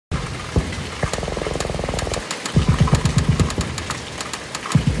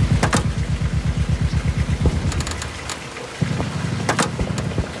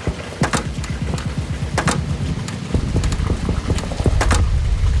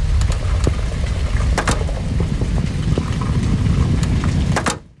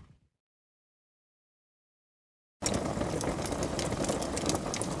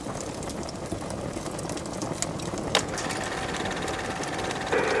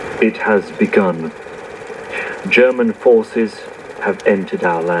It has begun. German forces have entered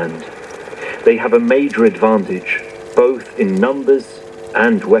our land. They have a major advantage, both in numbers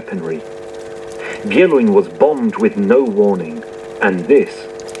and weaponry. Wieluń was bombed with no warning, and this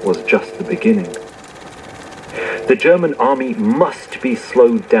was just the beginning. The German army must be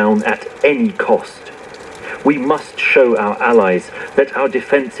slowed down at any cost. We must show our allies that our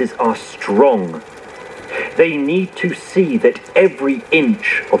defenses are strong. They need to see that every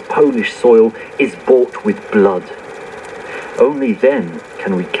inch of Polish soil is bought with blood. Only then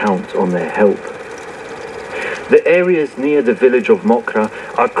can we count on their help. The areas near the village of MOHAA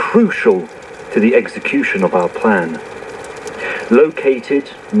are crucial to the execution of our plan. Located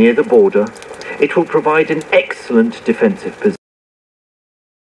near the border, it will provide an excellent defensive position.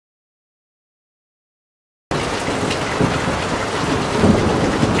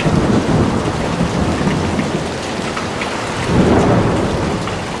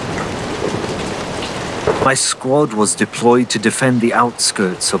 My squad was deployed to defend the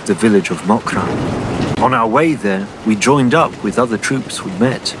outskirts of the village of MOHAA. On our way there, we joined up with other troops we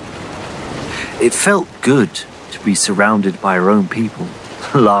met. It felt good to be surrounded by our own people,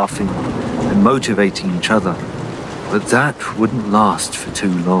 laughing and motivating each other, but that wouldn't last for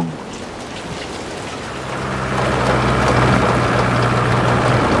too long.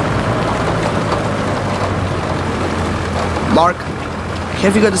 Mark,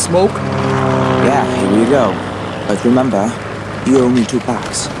 have you got a smoke? Yeah, here we go. But remember, you owe me 2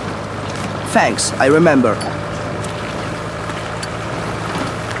 packs. Thanks, I remember.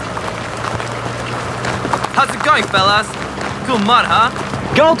 How's it going, fellas? Cool mud, huh?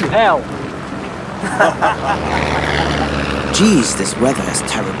 Go to hell! Jeez, this weather is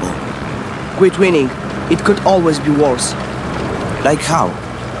terrible. Quit winning. It could always be worse. Like how?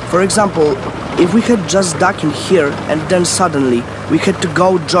 For example, if we had just ducked in here and then suddenly we had to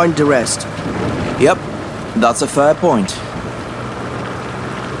go join the rest. Yep, that's a fair point.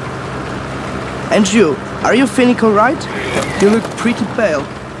 And you, are you feeling alright? You look pretty pale.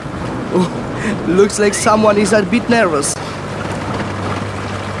 Oh, looks like someone is a bit nervous.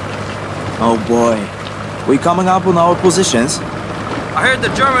 Oh boy. We coming up on our positions? I heard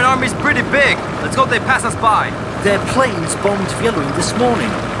the German army's pretty big. Let's hope they pass us by. Their planes bombed Wieluń this morning.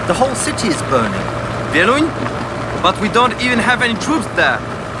 The whole city is burning. Wieluń? But we don't even have any troops there.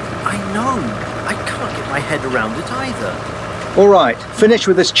 I know. I can't get my head around it either. All right, finish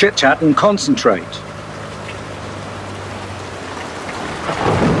with this chit-chat and concentrate.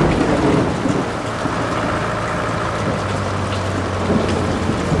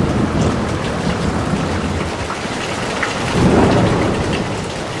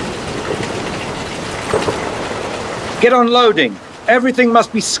 Get on loading. Everything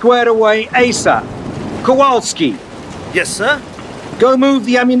must be squared away ASAP. Kowalski, Yes, sir? go move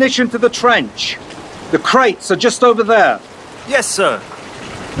the ammunition to the trench. The crates are just over there. Yes, sir.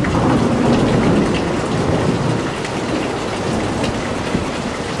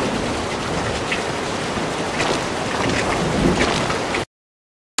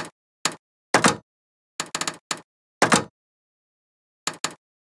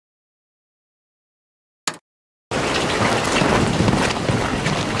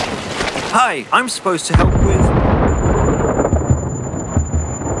 Hi, I'm supposed to help with...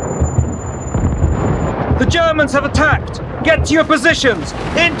 The Germans have attacked! Get to your positions!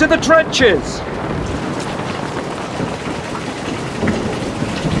 Into the trenches!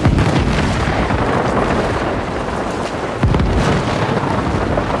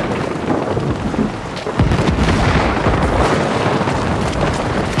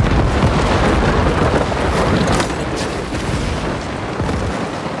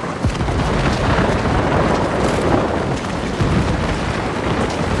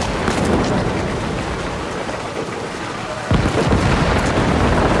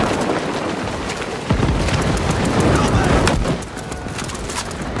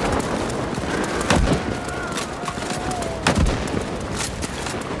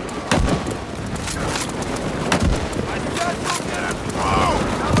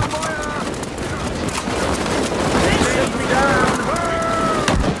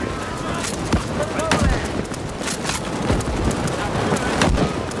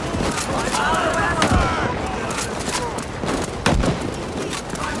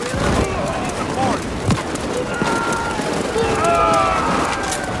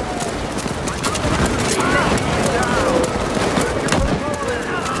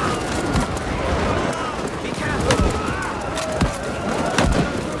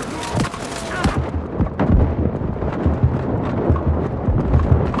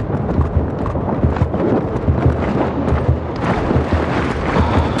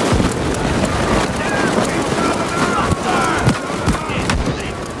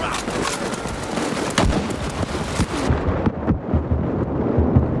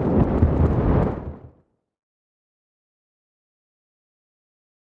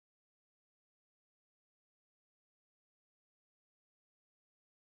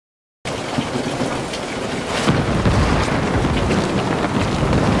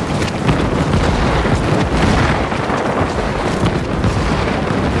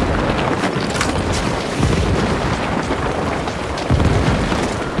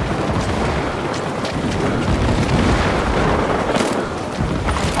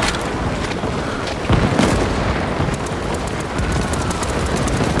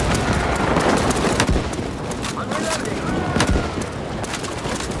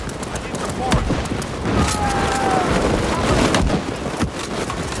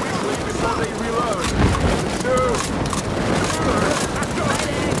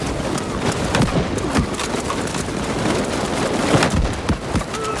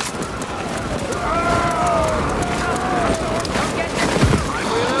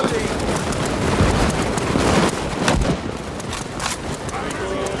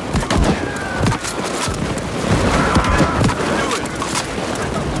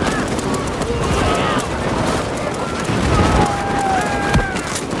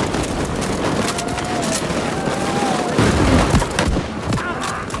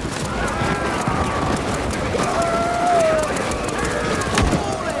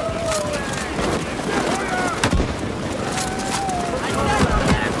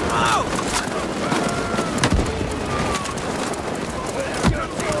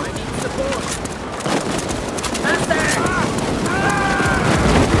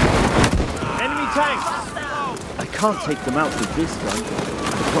 can't take them out with this gun.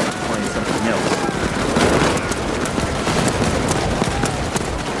 I've got to find something else.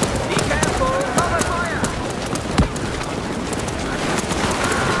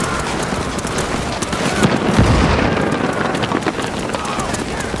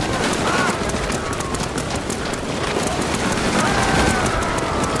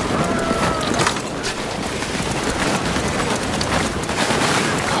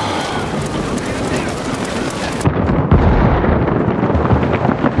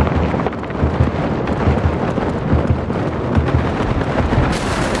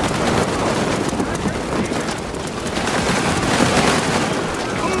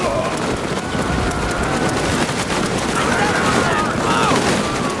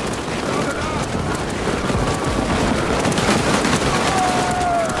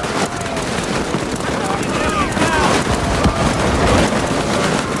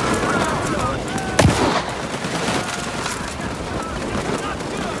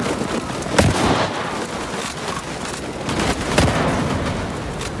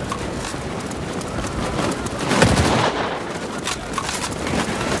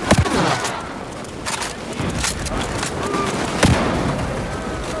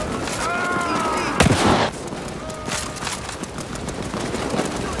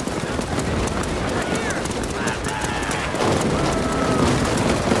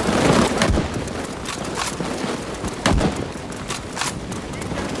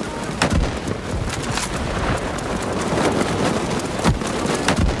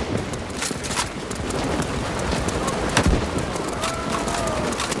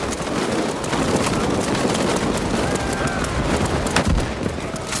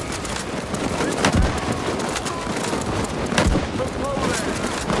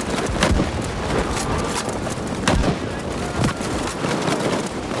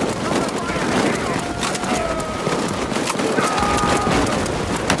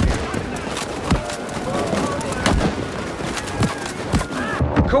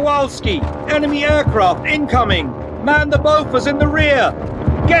 Kowalski! Enemy aircraft incoming! Man the Bofors in the rear!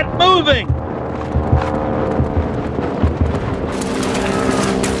 Get moving!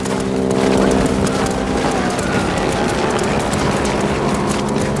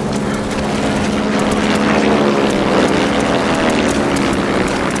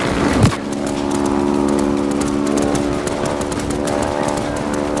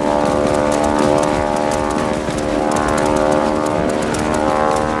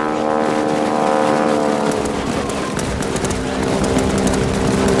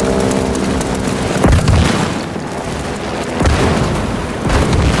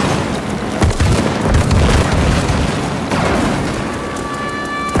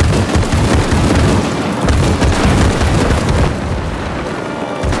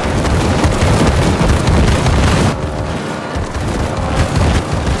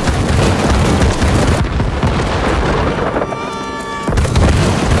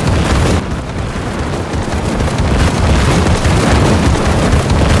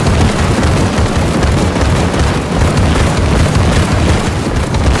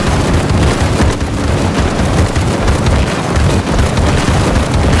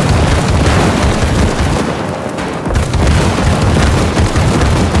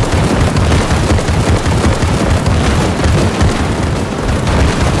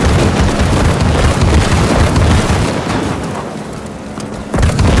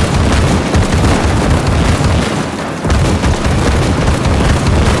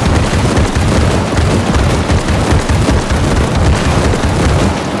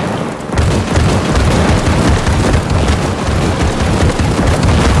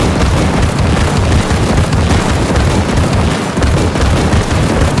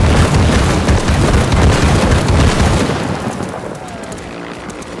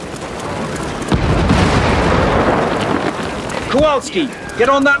 Kowalski, get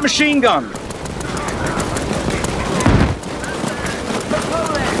on that machine gun!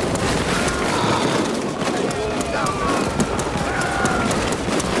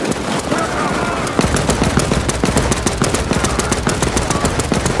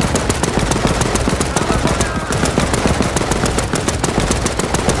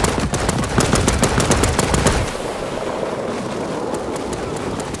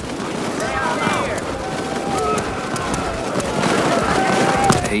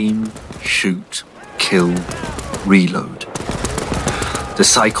 Aim, shoot, kill, reload. The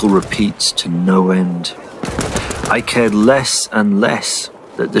cycle repeats to no end. I cared less and less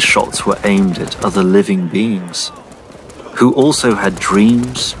that the shots were aimed at other living beings, who also had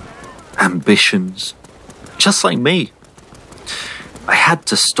dreams, ambitions, just like me. I had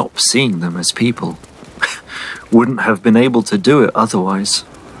to stop seeing them as people. Wouldn't have been able to do it otherwise.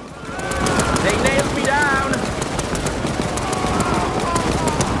 They nailed me down!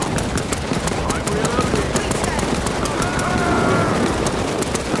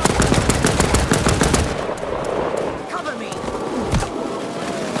 Cover me!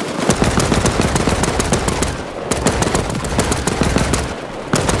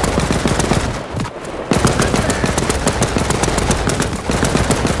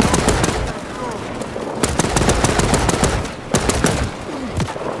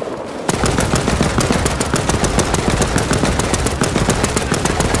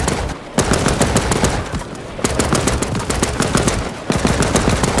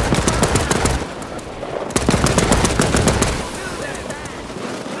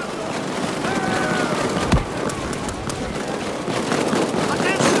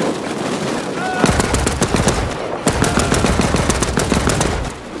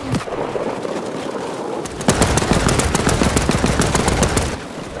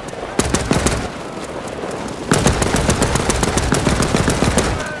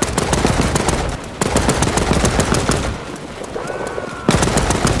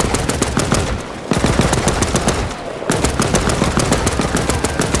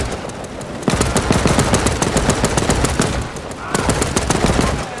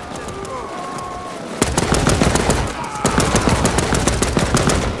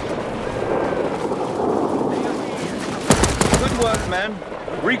 Men,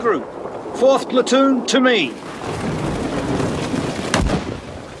 regroup. 4th platoon to me.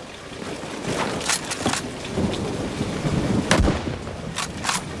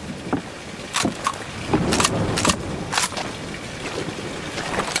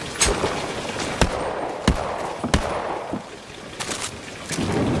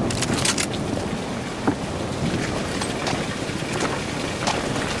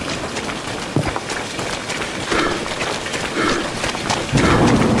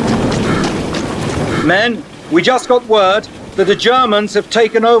 Men, we just got word that the Germans have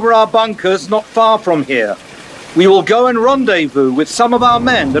taken over our bunkers not far from here. We will go and rendezvous with some of our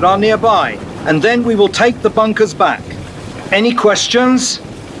men that are nearby, and then we will take the bunkers back. Any questions?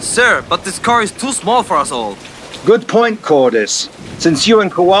 Sir, but this car is too small for us all. Good point, Cordis. Since you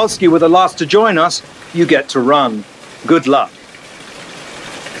and Kowalski were the last to join us, you get to run. Good luck.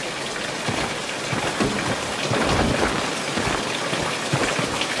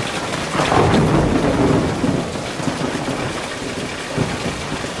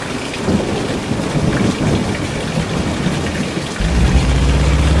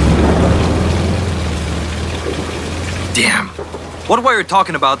 Damn. What were you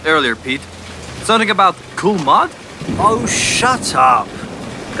talking about earlier, Pete? Something about cool mod? Oh, shut up!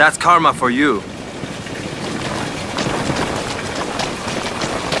 That's karma for you.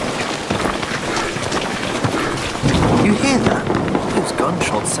 You hear that? Those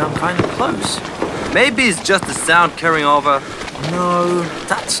gunshots sound kind of close. Maybe it's just the sound carrying over. No,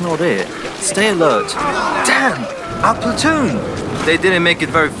 that's not it. Stay alert. Damn! Our platoon! They didn't make it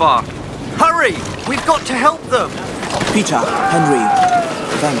very far. Hurry! We've got to help them! Peter, Henry,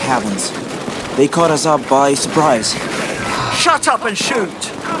 thank heavens. They caught us up by surprise. Shut up and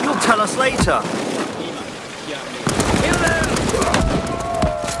shoot! You'll tell us later.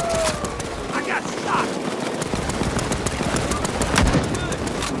 I got stuck!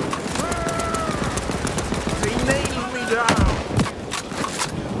 They nailed me down!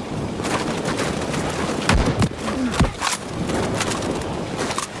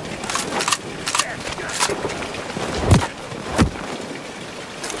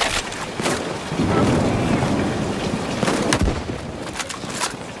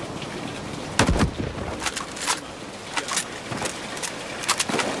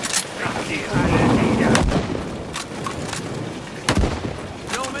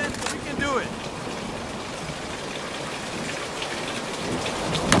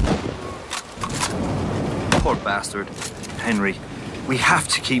 Poor bastard. Henry, we have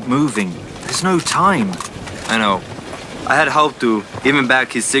to keep moving. There's no time. I know. I had hoped to give him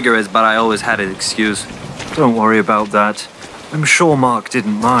back his cigarettes, but I always had an excuse. Don't worry about that. I'm sure Mark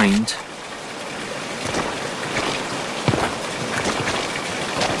didn't mind.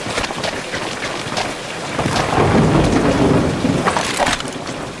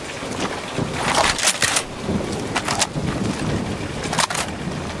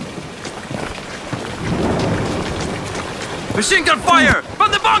 Machine gun fire!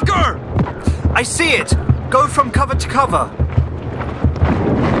 From the bunker! I see it! Go from cover to cover.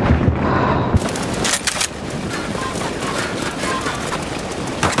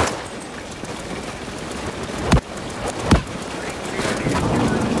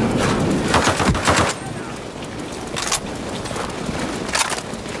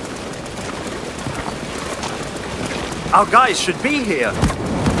 Our guys should be here.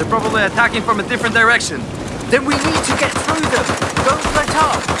 They're probably attacking from a different direction. Then we need to get through them. Don't let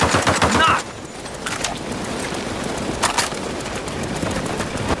up. Not!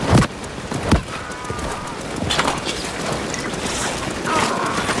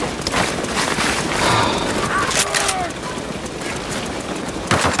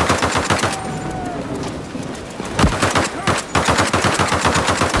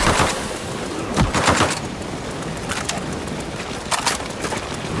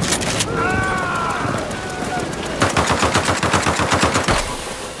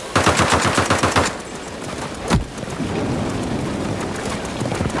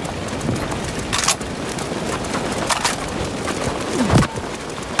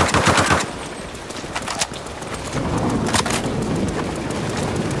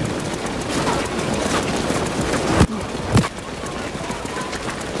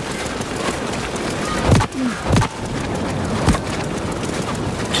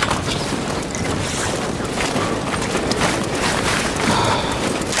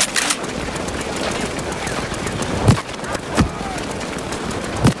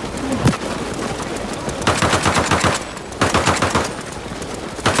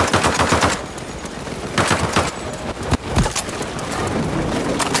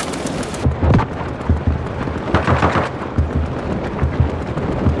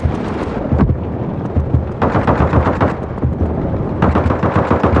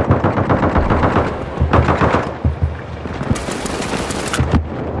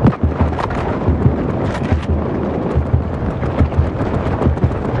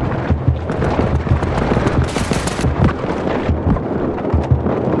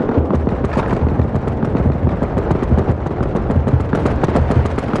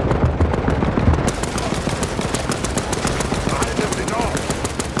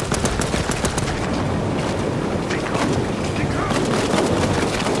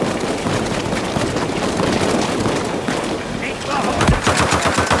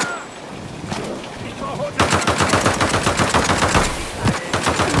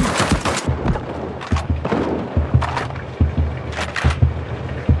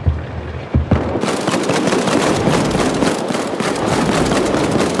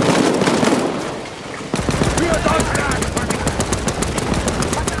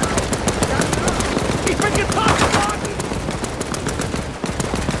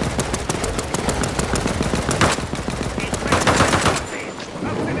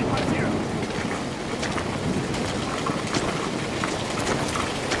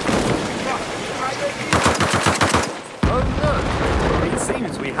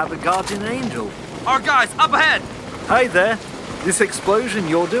 Have a guardian angel. Our guys, up ahead! Hey there. This explosion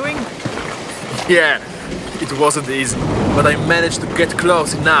you're doing? Yeah, it wasn't easy, but I managed to get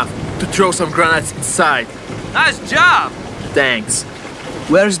close enough to throw some grenades inside. Nice job! Thanks.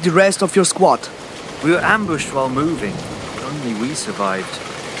 Where's the rest of your squad? We were ambushed while moving. Only we survived.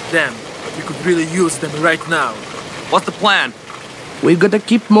 Damn, we could really use them right now. What's the plan? We gotta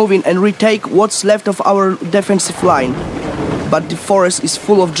keep moving and retake what's left of our defensive line. But the forest is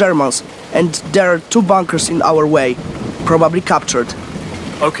full of Germans, and there are 2 bunkers in our way, probably captured.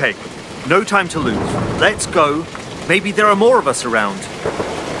 Okay, no time to lose. Let's go. Maybe there are more of us around.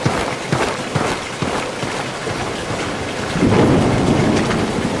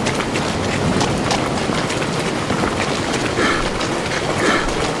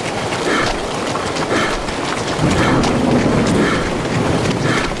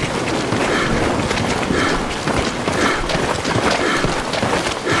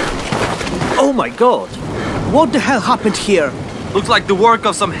 Oh my god! What the hell happened here? Looks like the work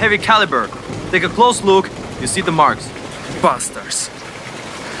of some heavy caliber. Take a close look, you see the marks. Bastards.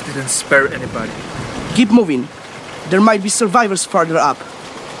 Didn't spare anybody. Keep moving. There might be survivors farther up.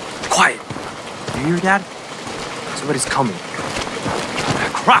 Quiet. Do you hear that? Somebody's coming.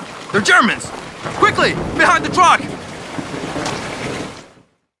 Crap! They're Germans! Quickly! Behind the truck!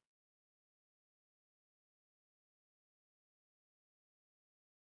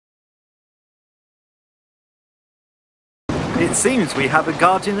 It seems we have a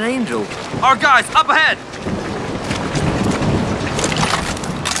guardian angel. Our guys, up ahead!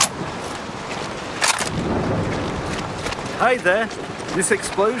 Hey there. This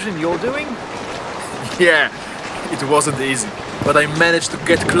explosion you're doing? Yeah, it wasn't easy, but I managed to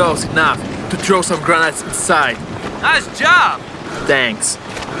get close enough to throw some grenades inside. Nice job! Thanks.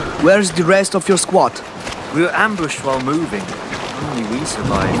 Where's the rest of your squad? We were ambushed while moving. Only we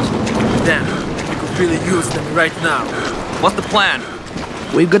survived. Damn, we could really use them right now. What's the plan?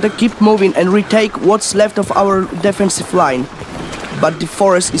 We gotta keep moving and retake what's left of our defensive line. But the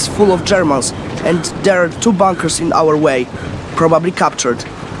forest is full of Germans, and there are 2 bunkers in our way, probably captured.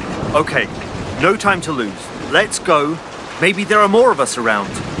 Okay, no time to lose. Let's go. Maybe there are more of us around.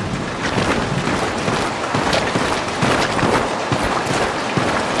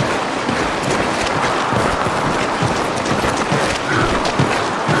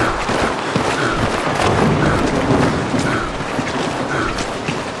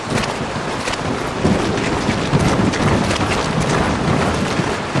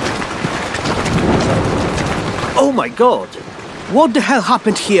 Oh my god! What the hell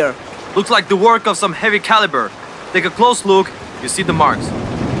happened here? Looks like the work of some heavy caliber. Take a close look, you see the marks.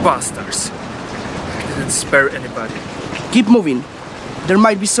 Bastards. I didn't spare anybody. Keep moving. There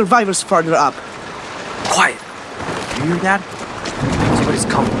might be survivors farther up. Quiet. You hear that? Somebody's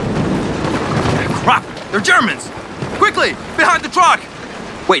coming. Crap! They're Germans! Quickly! Behind the truck!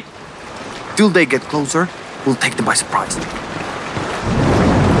 Wait. Till they get closer, we'll take them by surprise.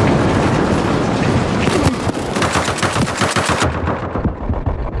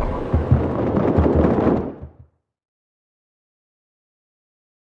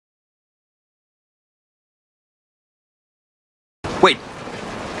 Wait.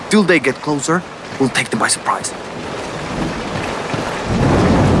 Till they get closer, we'll take them by surprise.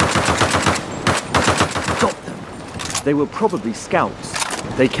 Got them. They were probably scouts.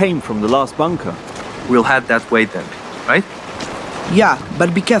 They came from the last bunker. We'll head that way then, right? Yeah,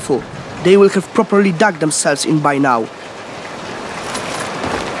 but be careful. They will have properly dug themselves in by now.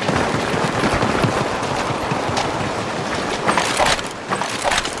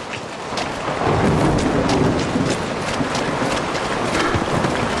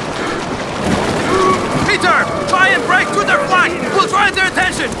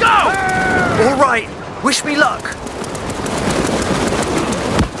 All right, wish me luck.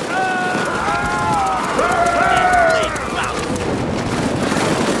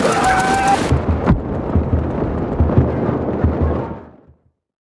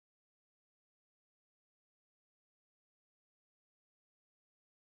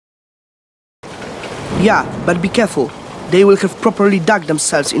 Yeah, but be careful. They will have properly dug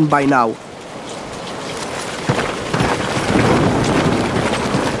themselves in by now.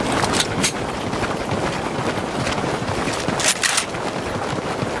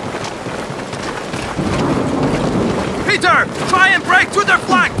 Try and break through their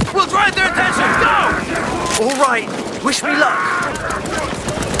flank! We'll drive their attention! Go! All right, wish me luck.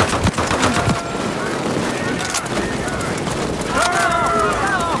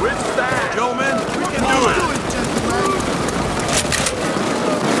 Gentlemen, we can do it!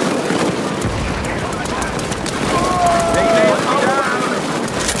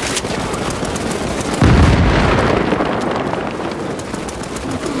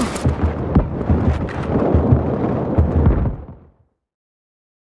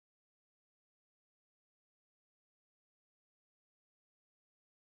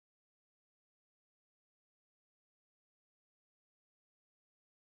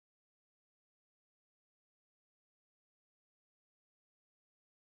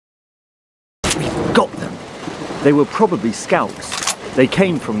 Got them. They were probably scouts. They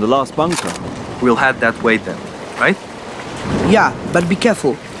came from the last bunker. We'll head that way then, right? Yeah, but be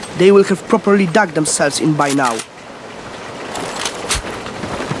careful. They will have properly dug themselves in by now.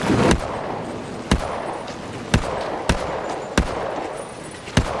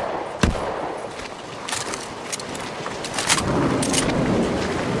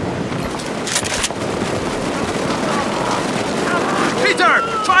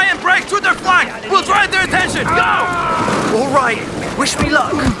 Try and break through their flank! We'll drive their attention! Go! All right, wish me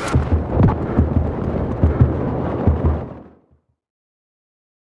luck.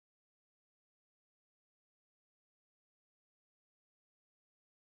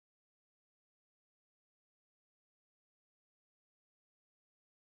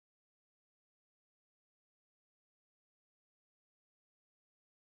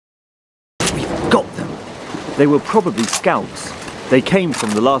 Got them. They were probably scouts. They came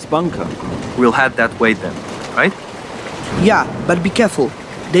from the last bunker. We'll head that way then, right? Yeah, but be careful.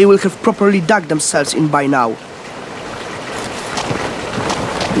 They will have properly dug themselves in by now.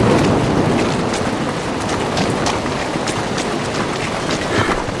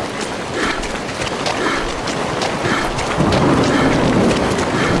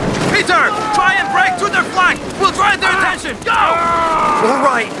 Try and break through their flank! We'll drive their attention! Go! All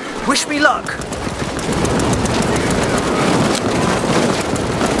right, wish me luck.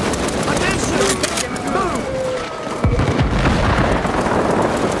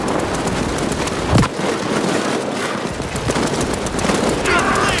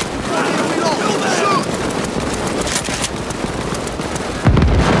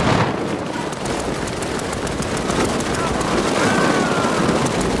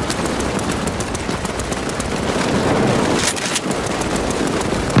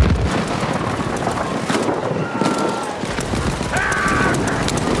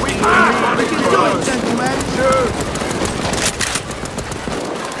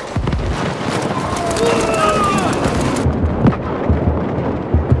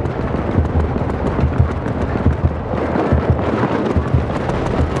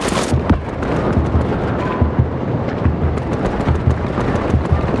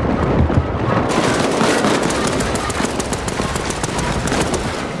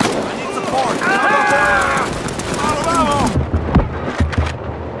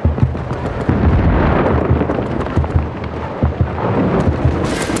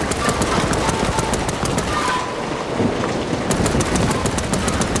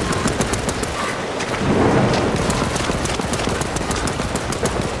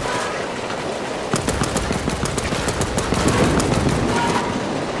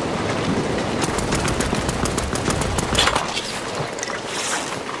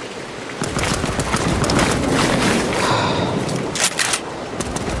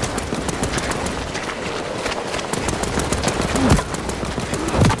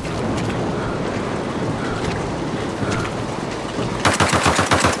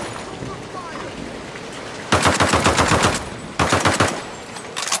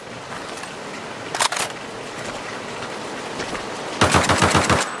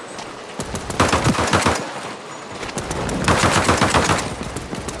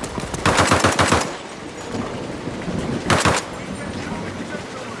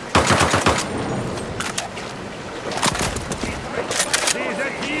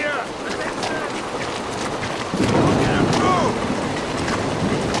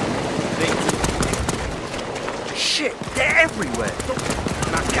 everywhere.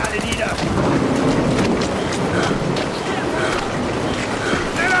 Mach die alle nieder!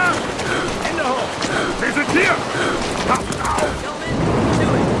 Schneller! Hände hoch! Wir sind hier! Passt auf!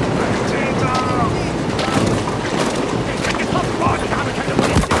 Täter! Ich bin getroffen worden! Ich habe keine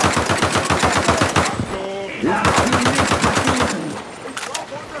Munition!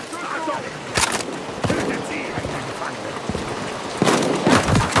 Tötet sie!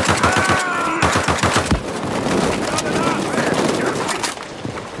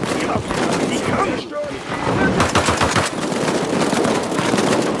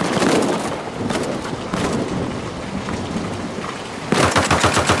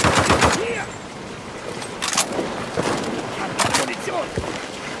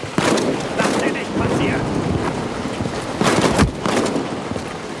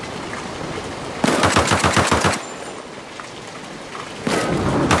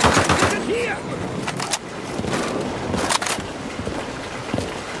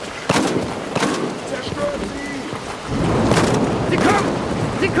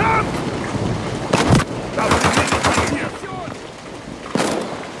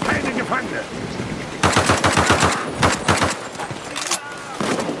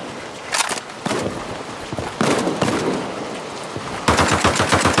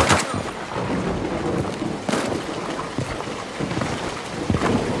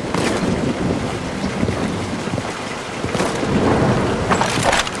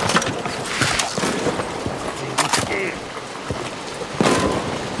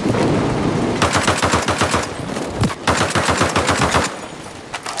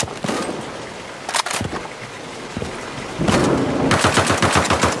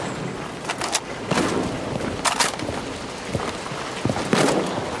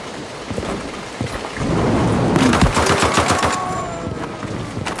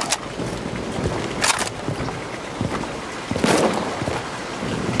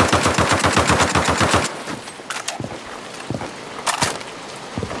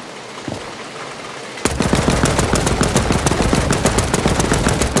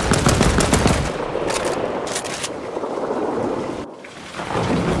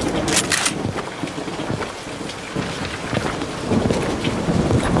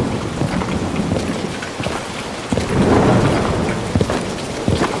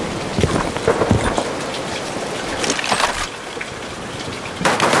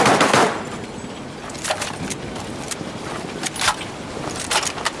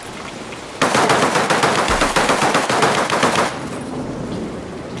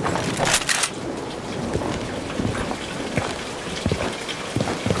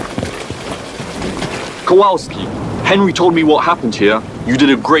 Kowalski, Henry told me what happened here. You did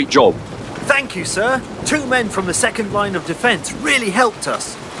a great job. Thank you, sir. 2 men from the second line of defense really helped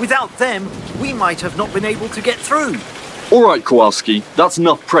us. Without them, we might have not been able to get through. All right, Kowalski, that's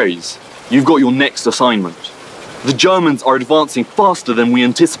enough praise. You've got your next assignment. The Germans are advancing faster than we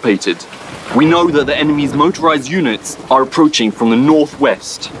anticipated. We know that the enemy's motorized units are approaching from the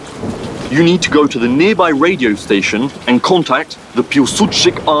northwest. You need to go to the nearby radio station and contact the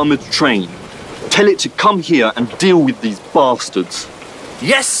Pilsudczyk armored train. Tell it to come here and deal with these bastards.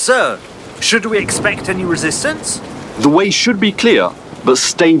 Yes, sir. Should we expect any resistance? The way should be clear, but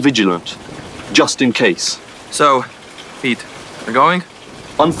stay vigilant, just in case. So, Pete, we're going?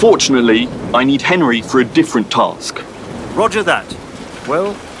 Unfortunately, I need Henry for a different task. Roger that.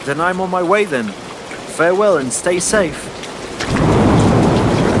 Well, then I'm on my way then. Farewell and stay safe.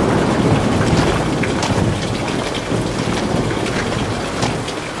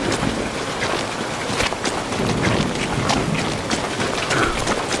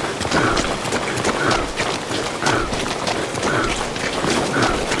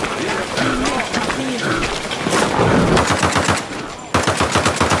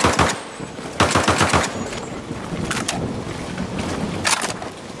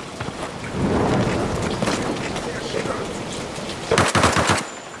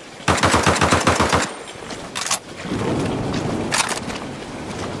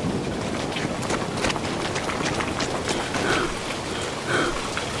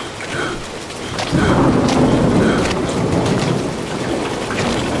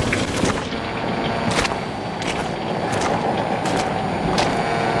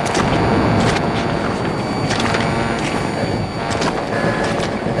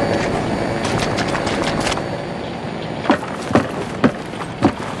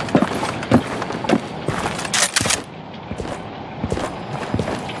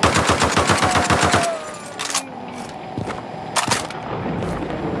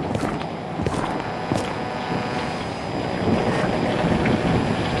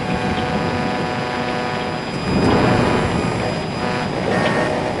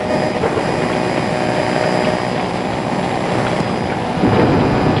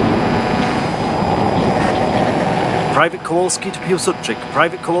 Private Kowalski to Piłsudczyk.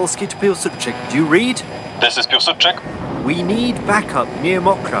 Private Kowalski to Piłsudczyk. Do you read? This is Piłsudczyk. We need backup near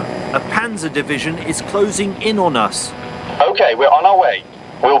MOHAA. A panzer division is closing in on us. Okay, we're on our way.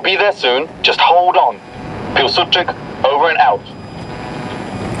 We'll be there soon. Just hold on. Piłsudczyk, over and out.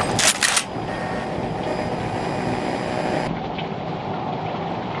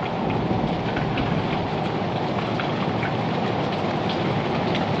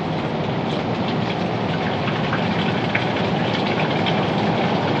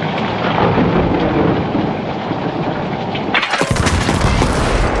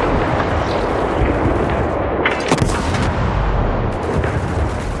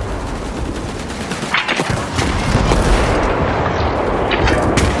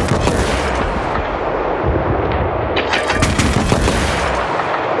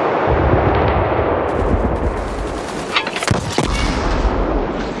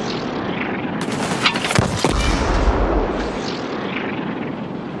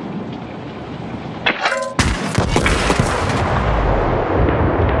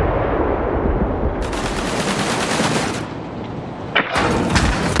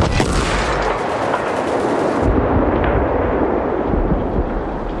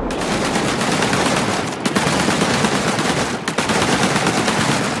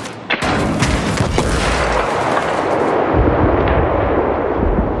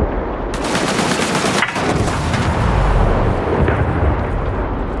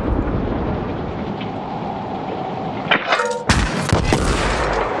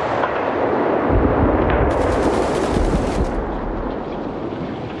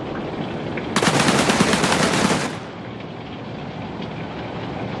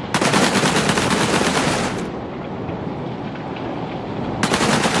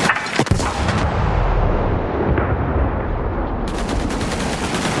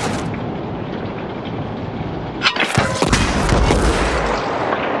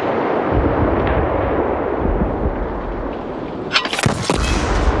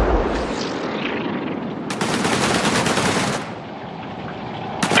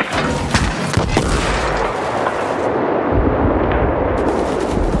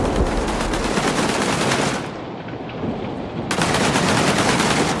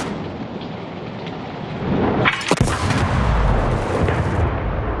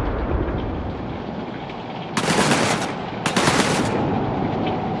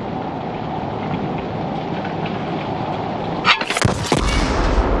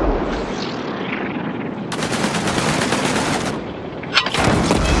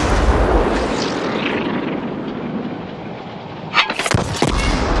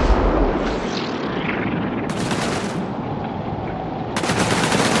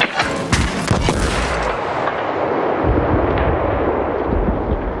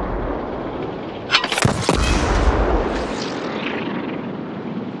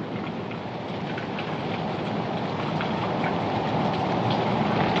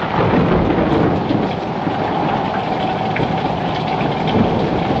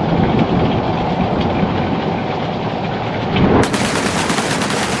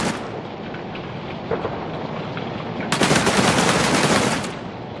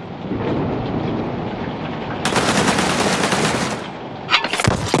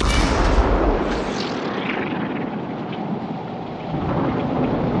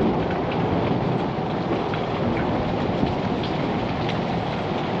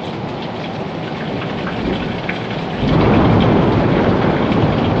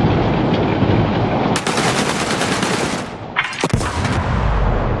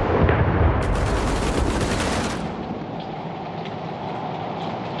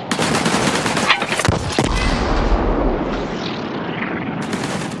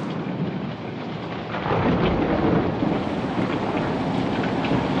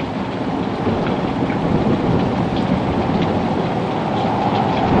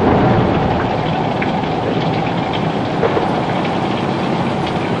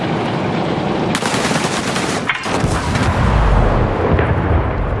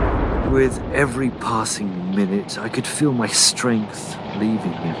 With every passing minute, I could feel my strength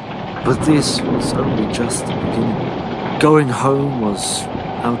leaving me. But this was only just the beginning. Going home was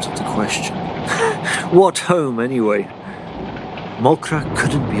out of the question. What home, anyway? MOHAA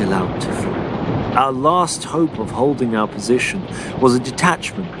couldn't be allowed to fall. Our last hope of holding our position was a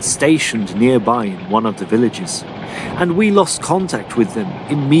detachment stationed nearby in one of the villages, and we lost contact with them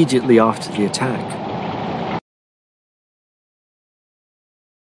immediately after the attack.